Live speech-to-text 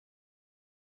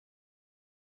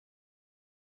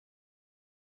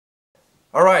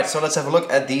Alright, so let's have a look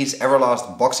at these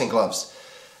EVERLAST boxing gloves.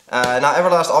 Now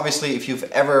EVERLAST, obviously, if you've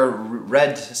ever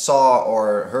read, saw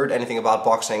or heard anything about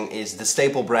boxing, is the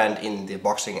staple brand in the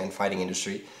boxing and fighting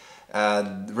industry.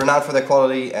 Renowned for their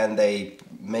quality, and they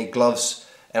make gloves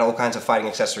and all kinds of fighting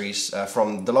accessories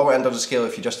from the lower end of the scale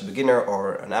if you're just a beginner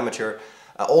or an amateur,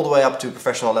 all the way up to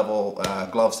professional level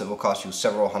gloves that will cost you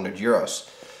several €100.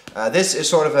 This is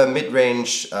sort of a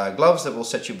mid-range gloves that will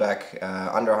set you back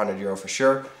under €100 for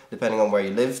sure, depending on where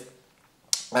you live.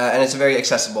 And it's a very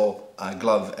accessible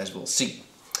glove, as we'll see.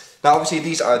 Now obviously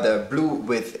these are the blue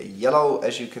with yellow,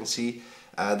 as you can see.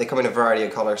 They come in a variety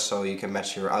of colors, so you can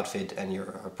match your outfit and your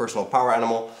personal power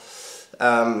animal.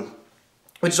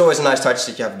 Which is always a nice touch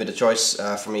that you have a bit of choice.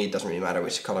 For me it doesn't really matter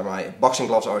which color my boxing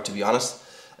gloves are, to be honest.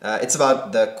 It's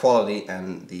about the quality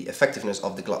and the effectiveness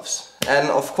of the gloves. And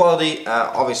of quality,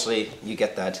 obviously you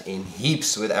get that in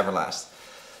heaps with EVERLAST.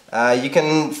 You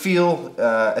can feel,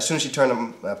 as soon as you turn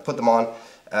them, put them on,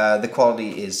 the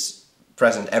quality is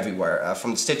present everywhere.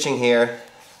 From the stitching here,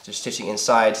 to stitching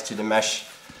inside, to the mesh,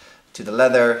 to the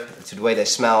leather, to the way they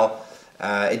smell.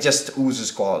 It just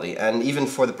oozes quality, and even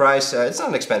for the price, it's not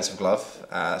an expensive glove.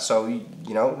 So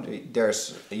you know,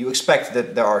 you expect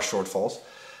that there are shortfalls,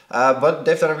 but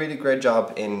they've done a really great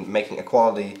job in making a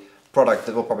quality product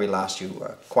that will probably last you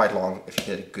quite long if you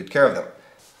take good care of them.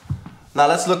 Now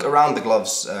let's look around the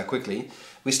gloves quickly.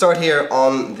 We start here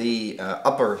on the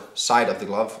upper side of the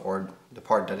glove, or the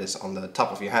part that is on the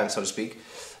top of your hand, so to speak.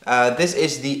 This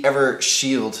is the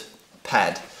EverShield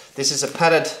pad. This is a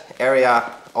padded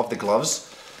area of the gloves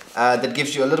that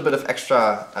gives you a little bit of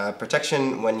extra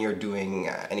protection when you're doing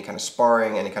any kind of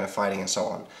sparring, any kind of fighting and so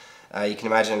on. You can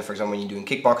imagine, for example, when you're doing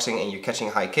kickboxing and you're catching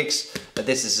high kicks, that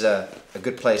this is a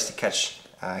good place to catch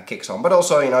kicks on. But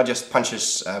also, you know, just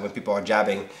punches when people are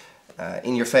jabbing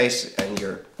in your face, and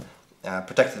you're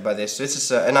protected by this. So this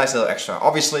is a nice little extra.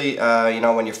 Obviously, you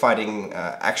know, when you're fighting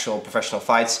actual professional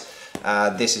fights,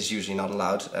 this is usually not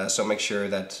allowed. So make sure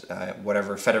that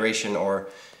whatever federation or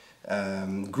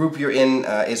group you're in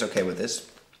is okay with this.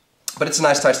 But it's a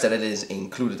nice touch that it is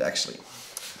included, actually.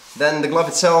 Then the glove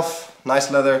itself,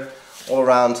 nice leather all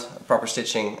around, proper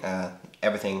stitching,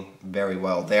 everything very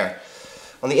well there.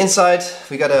 On the inside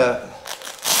we got a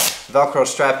Velcro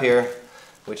strap here,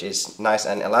 which is nice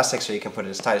and elastic, so you can put it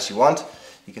as tight as you want.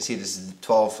 You can see this is the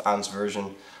 12-ounce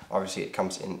version. Obviously it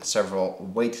comes in several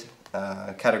weight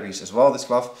categories as well, this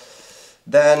glove.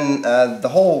 Then the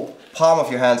whole palm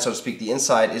of your hand, so to speak, the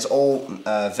inside, is all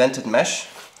vented mesh,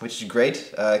 which is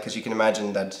great, because you can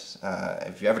imagine that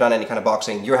if you've ever done any kind of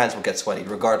boxing, your hands will get sweaty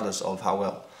regardless of how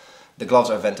well the gloves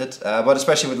are vented. But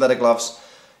especially with leather gloves,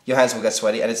 your hands will get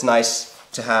sweaty, and it's nice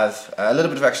to have a little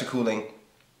bit of extra cooling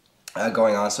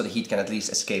going on, so the heat can at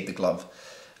least escape the glove.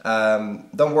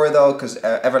 Don't worry though, because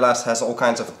EVERLAST has all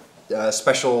kinds of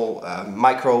special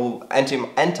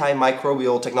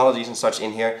antimicrobial technologies and such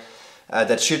in here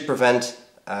that should prevent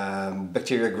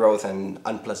bacteria growth and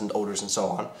unpleasant odors and so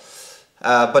on.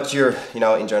 But you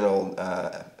know, in general,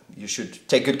 you should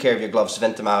take good care of your gloves,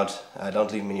 vent them out,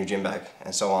 don't leave them in your gym bag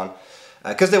and so on,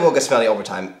 because they will get smelly over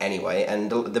time anyway, and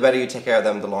the better you take care of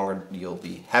them, the longer you'll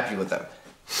be happy with them.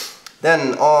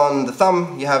 Then on the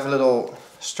thumb you have a little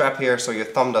strap here, so your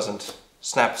thumb doesn't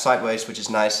snap sideways, which is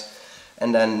nice.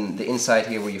 And then the inside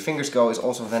here where your fingers go is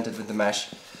also vented with the mesh.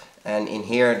 And in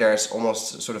here there's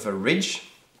almost sort of a ridge.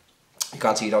 You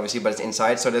can't see it obviously, but it's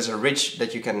inside. So there's a ridge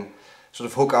that you can sort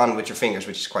of hook on with your fingers,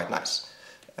 which is quite nice.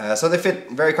 So they fit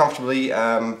very comfortably.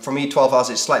 For me 12 hours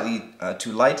is slightly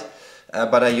too light,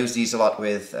 but I use these a lot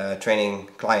with training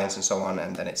clients and so on,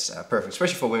 and then it's perfect,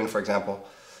 especially for women, for example.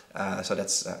 So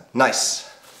that's nice.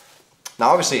 Now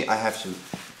obviously I have to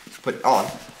put it on.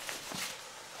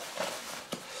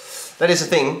 That is the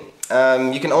thing.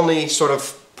 You can only sort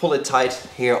of pull it tight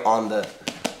here on the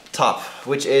top,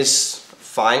 which is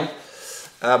fine.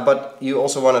 But you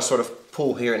also want to sort of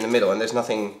pull here in the middle, and there's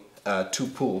nothing to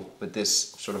pull with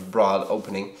this sort of broad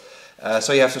opening.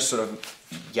 So you have to sort of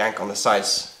yank on the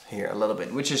sides here a little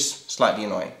bit, which is slightly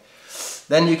annoying.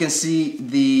 Then you can see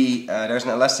there's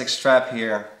an elastic strap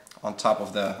here on top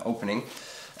of the opening.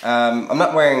 I'm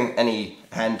not wearing any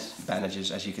hand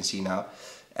bandages, as you can see now,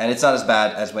 and it's not as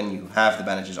bad as when you have the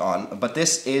bandages on, but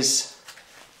this is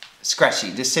scratchy.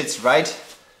 This sits right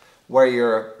where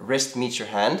your wrist meets your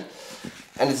hand,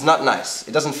 and it's not nice.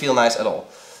 It doesn't feel nice at all.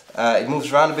 It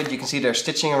moves around a bit. You can see there's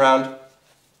stitching around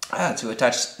to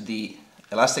attach the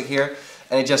elastic here,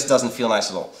 and it just doesn't feel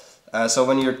nice at all. So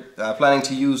when you're planning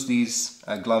to use these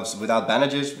gloves without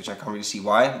bandages, which I can't really see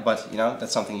why, but you know,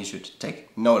 that's something you should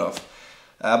take note of.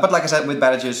 But like I said, with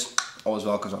bandages, all is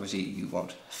well, because obviously you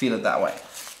won't feel it that way.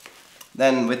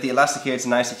 Then with the elastic here, it's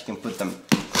nice that you can put them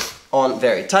on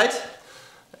very tight.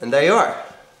 And there you are.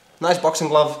 Nice boxing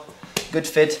glove, good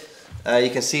fit. You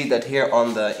can see that here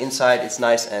on the inside it's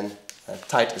nice and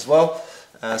tight as well.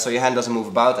 So your hand doesn't move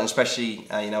about, and especially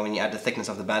you know, when you add the thickness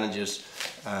of the bandages,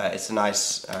 it's a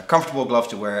nice, comfortable glove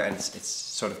to wear, and it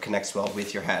sort of connects well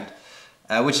with your hand.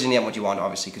 Which is in the end what you want,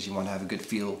 obviously, because you want to have a good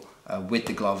feel with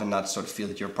the glove and not sort of feel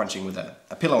that you're punching with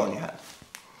a pillow on your hand.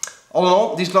 All in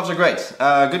all, these gloves are great.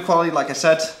 Good quality, like I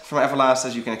said, from EVERLAST,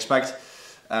 as you can expect.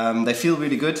 They feel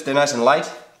really good. They're nice and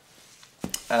light.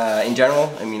 In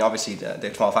general, I mean, obviously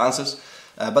they're 12 ounces,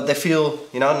 but they feel,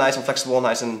 you know, nice and flexible,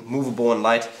 nice and movable and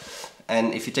light.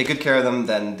 And if you take good care of them,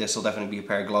 then this will definitely be a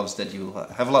pair of gloves that you'll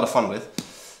have a lot of fun with.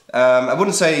 I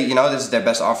wouldn't say, you know, this is their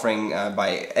best offering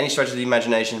by any stretch of the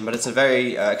imagination, but it's a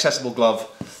very accessible glove.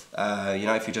 You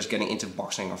know, if you're just getting into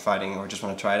boxing or fighting or just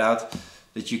want to try it out,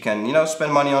 that you can, you know,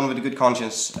 spend money on with a good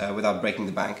conscience without breaking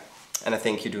the bank. And I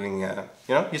think you're doing,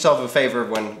 you know, yourself a favor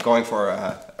when going for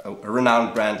a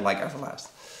renowned brand like EVERLAST.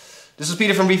 This is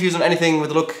Peter from Reviews on Anything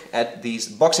with a look at these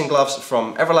boxing gloves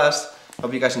from EVERLAST.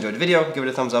 Hope you guys enjoyed the video, give it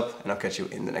a thumbs up, and I'll catch you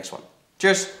in the next one.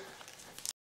 Cheers!